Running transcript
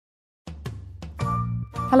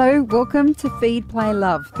Hello, welcome to Feed, Play,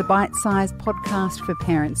 Love, the bite-sized podcast for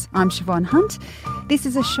parents. I'm Siobhan Hunt. This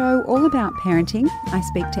is a show all about parenting. I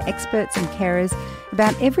speak to experts and carers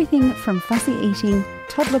about everything from fussy eating,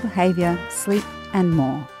 toddler behaviour, sleep and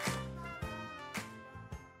more.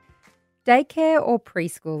 Daycare or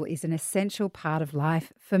preschool is an essential part of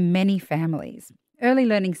life for many families. Early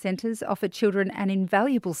learning centres offer children an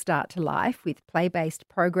invaluable start to life with play-based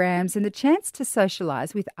programs and the chance to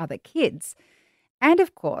socialise with other kids. And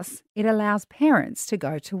of course, it allows parents to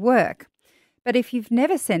go to work. But if you've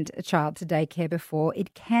never sent a child to daycare before,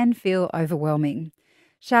 it can feel overwhelming.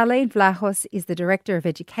 Charlene Vlahos is the Director of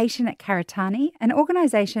Education at Karitani, an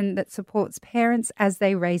organisation that supports parents as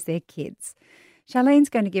they raise their kids. Charlene's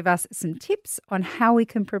going to give us some tips on how we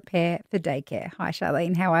can prepare for daycare. Hi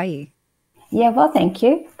Charlene, how are you? Yeah, well, thank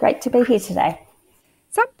you. Great to be here today.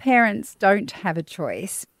 Some parents don't have a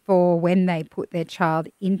choice for when they put their child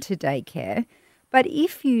into daycare. But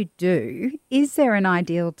if you do, is there an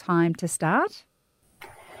ideal time to start?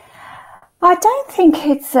 I don't think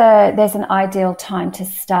there's an ideal time to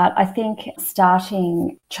start. I think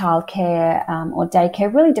starting childcare or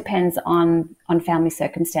daycare really depends on family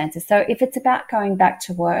circumstances. So if it's about going back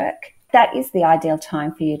to work, that is the ideal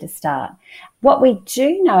time for you to start. What we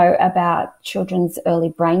do know about children's early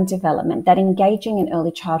brain development, that engaging in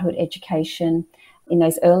early childhood education in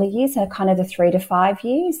those early years, so kind of the 3 to 5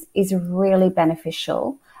 years, is really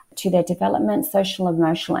beneficial to their development, social,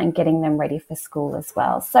 emotional, and getting them ready for school as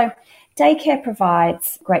well. So daycare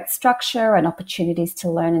provides great structure and opportunities to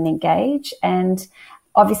learn and engage, and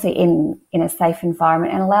obviously in a safe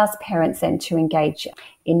environment, and allows parents then to engage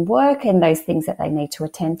in work and those things that they need to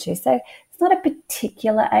attend to. So it's not a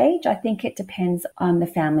particular age. I think it depends on the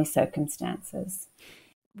family circumstances.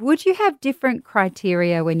 Would you have different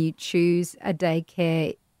criteria when you choose a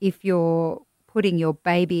daycare if you're putting your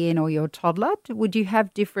baby in or your toddler? Would you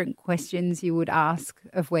have different questions you would ask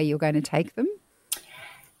of where you're going to take them?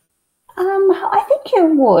 I think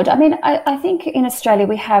you would. I mean, I think in Australia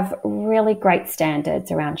we have really great standards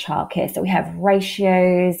around childcare. So we have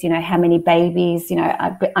ratios, how many babies,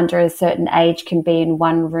 under a certain age can be in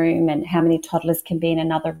one room and how many toddlers can be in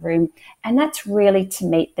another room. And that's really to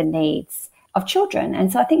meet the needs of children.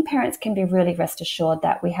 And so I think parents can be really rest assured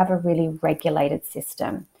that we have a really regulated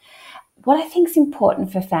system. What I think is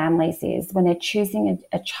important for families is when they're choosing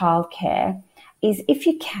a childcare is, if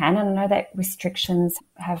you can, and I know that restrictions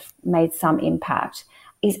have made some impact,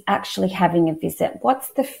 is actually having a visit. What's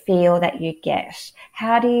the feel that you get?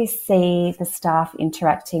 How do you see the staff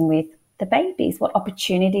interacting with the babies? What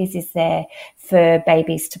opportunities is there for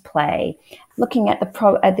babies to play? Looking at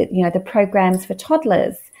the programs for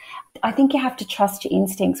toddlers. I think you have to trust your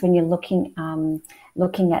instincts when you're looking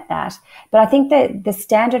at that. But I think that the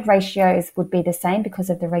standard ratios would be the same because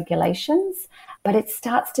of the regulations, but it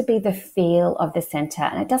starts to be the feel of the centre.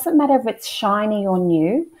 And it doesn't matter if it's shiny or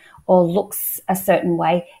new or looks a certain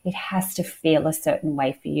way, it has to feel a certain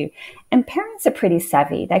way for you. And parents are pretty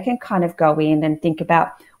savvy. They can kind of go in and think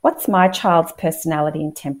about, what's my child's personality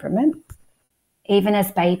and temperament? Even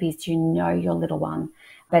as babies, you know your little one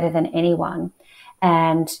better than anyone.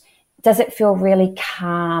 And does it feel really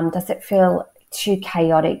calm? Does it feel too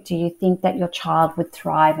chaotic? Do you think that your child would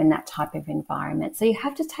thrive in that type of environment? So you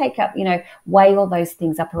have to take up, weigh all those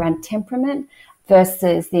things up around temperament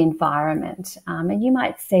versus the environment. And you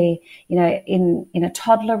might see, in a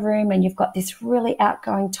toddler room, and you've got this really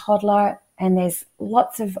outgoing toddler and there's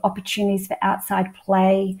lots of opportunities for outside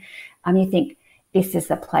play. You think, this is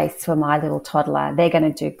the place for my little toddler. They're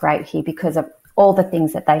going to do great here because of all the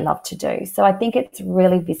things that they love to do. So I think it's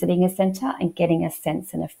really visiting a centre and getting a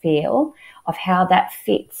sense and a feel of how that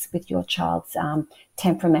fits with your child's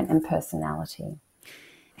temperament and personality.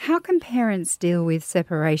 How can parents deal with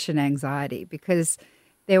separation anxiety? Because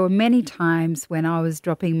there were many times when I was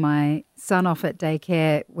dropping my son off at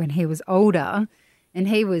daycare when he was older, and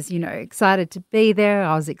he was, excited to be there.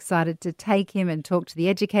 I was excited to take him and talk to the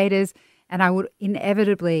educators. And I would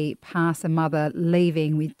inevitably pass a mother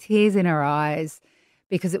leaving with tears in her eyes,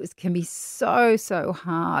 because it can be so, so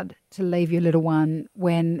hard to leave your little one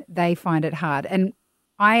when they find it hard. And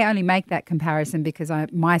I only make that comparison because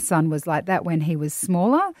my son was like that when he was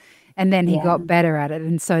smaller, and then he got better at it,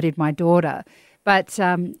 and so did my daughter. But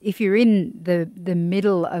if you're in the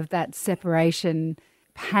middle of that separation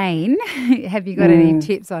pain, have you got any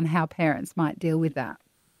tips on how parents might deal with that?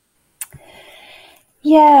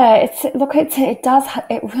 Yeah,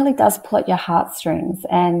 it really does pull at your heartstrings,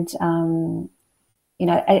 and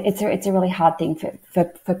it's a really hard thing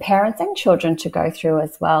for parents and children to go through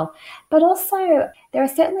as well. But also there are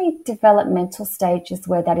certainly developmental stages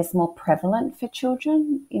where that is more prevalent for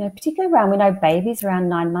children, particularly around, we know babies around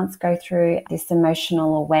 9 months go through this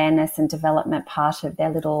emotional awareness and development part of their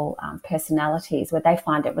little personalities where they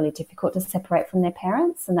find it really difficult to separate from their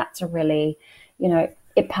parents. And that's a really,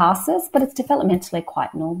 it passes, but it's developmentally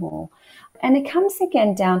quite normal. And it comes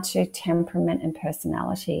again down to temperament and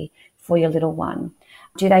personality for your little one.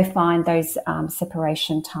 Do they find those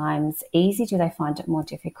separation times easy? Do they find it more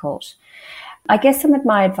difficult? I guess some of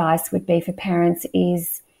my advice would be for parents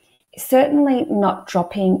is certainly not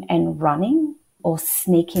dropping and running or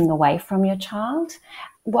sneaking away from your child.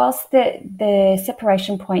 Whilst the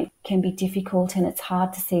separation point can be difficult and it's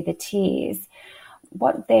hard to see the tears,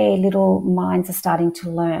 what their little minds are starting to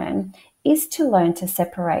learn is to learn to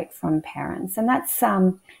separate from parents. And that's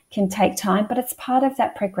can take time, but it's part of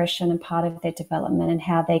that progression and part of their development and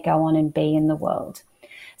how they go on and be in the world.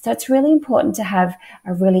 So it's really important to have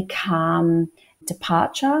a really calm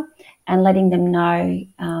departure and letting them know,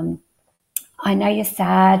 I know you're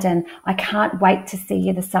sad and I can't wait to see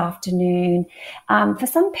you this afternoon. For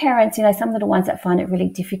some parents, some little ones that find it really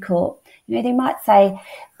difficult, they might say,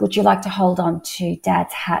 would you like to hold on to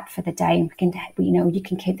Dad's hat for the day? And you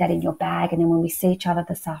can keep that in your bag. And then when we see each other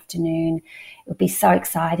this afternoon, it'll be so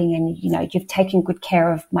exciting. And, you've taken good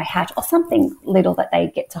care of my hat, or something little that they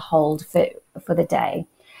get to hold for the day.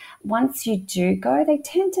 Once you do go, they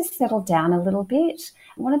tend to settle down a little bit.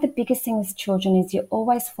 One of the biggest things with children is you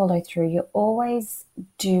always follow through. You always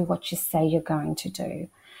do what you say you're going to do.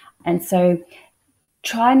 And so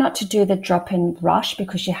try not to do the drop and rush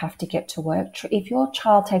because you have to get to work. If your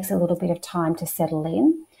child takes a little bit of time to settle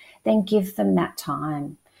in, then give them that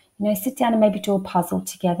time. Sit down and maybe do a puzzle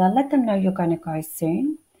together. Let them know you're going to go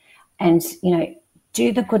soon. And,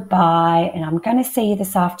 do the goodbye and I'm going to see you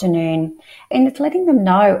this afternoon. And it's letting them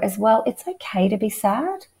know as well, it's okay to be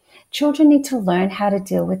sad. Children need to learn how to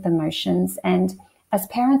deal with emotions. And as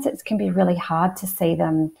parents, it can be really hard to see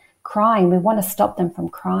them crying. We want to stop them from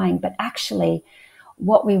crying, but actually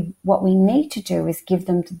what we need to do is give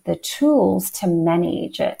them the tools to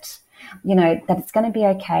manage it, that it's going to be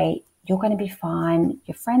okay. You're going to be fine.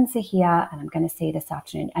 Your friends are here and I'm going to see you this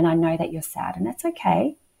afternoon. And I know that you're sad and that's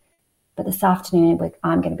okay. But this afternoon,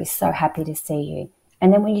 I'm going to be so happy to see you.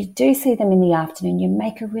 And then when you do see them in the afternoon, you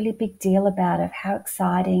make a really big deal about it, how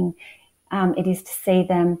exciting it is to see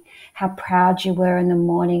them, how proud you were in the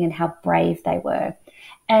morning and how brave they were.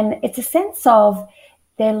 And it's a sense of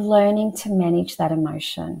they're learning to manage that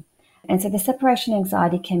emotion. And so the separation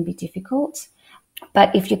anxiety can be difficult.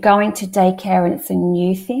 But if you're going to daycare and it's a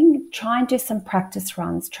new thing, try and do some practice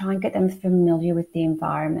runs. Try and get them familiar with the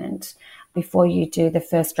environment before you do the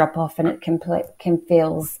first drop off and it can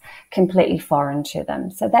feels completely foreign to them.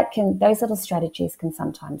 So those little strategies can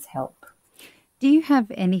sometimes help. Do you have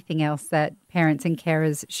anything else that parents and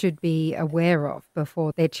carers should be aware of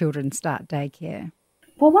before their children start daycare?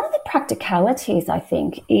 Well, one of the practicalities, I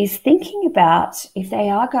think, is thinking about if they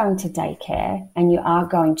are going to daycare and you are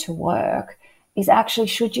going to work, is actually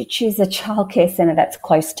should you choose a childcare centre that's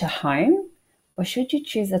close to home or should you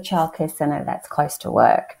choose a childcare centre that's close to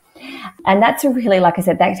work? And that's a really, like I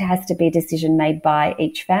said, that has to be a decision made by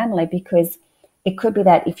each family because it could be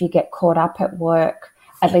that if you get caught up at work,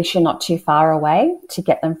 at least you're not too far away to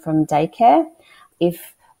get them from daycare.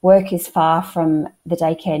 If work is far from the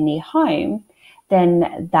daycare near home,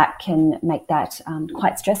 then that can make that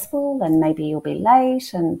quite stressful and maybe you'll be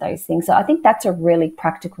late and those things. So I think that's a really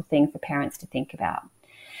practical thing for parents to think about.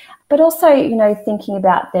 But also, thinking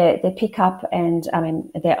about their pickup and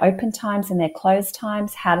their open times and their close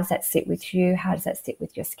times. How does that sit with you? How does that sit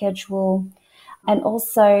with your schedule? And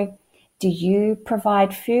also, do you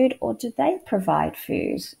provide food or do they provide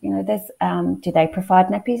food? Do they provide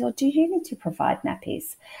nappies or do you need to provide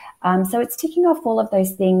nappies? So it's ticking off all of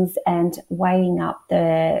those things and weighing up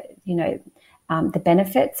the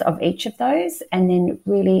benefits of each of those and then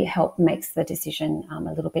really makes the decision a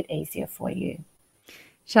little bit easier for you.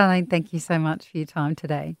 Charlene, thank you so much for your time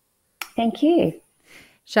today. Thank you.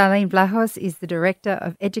 Charlene Vlahos is the Director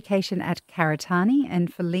of Education at Karitani,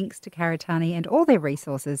 and for links to Karitani and all their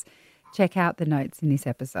resources, check out the notes in this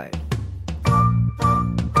episode.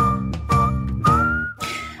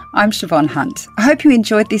 I'm Siobhan Hunt. I hope you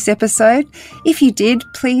enjoyed this episode. If you did,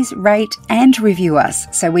 please rate and review us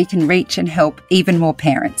so we can reach and help even more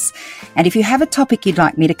parents. And if you have a topic you'd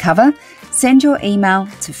like me to cover, send your email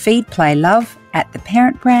to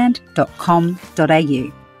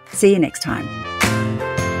feedplaylove@theparentbrand.com.au. See you next time.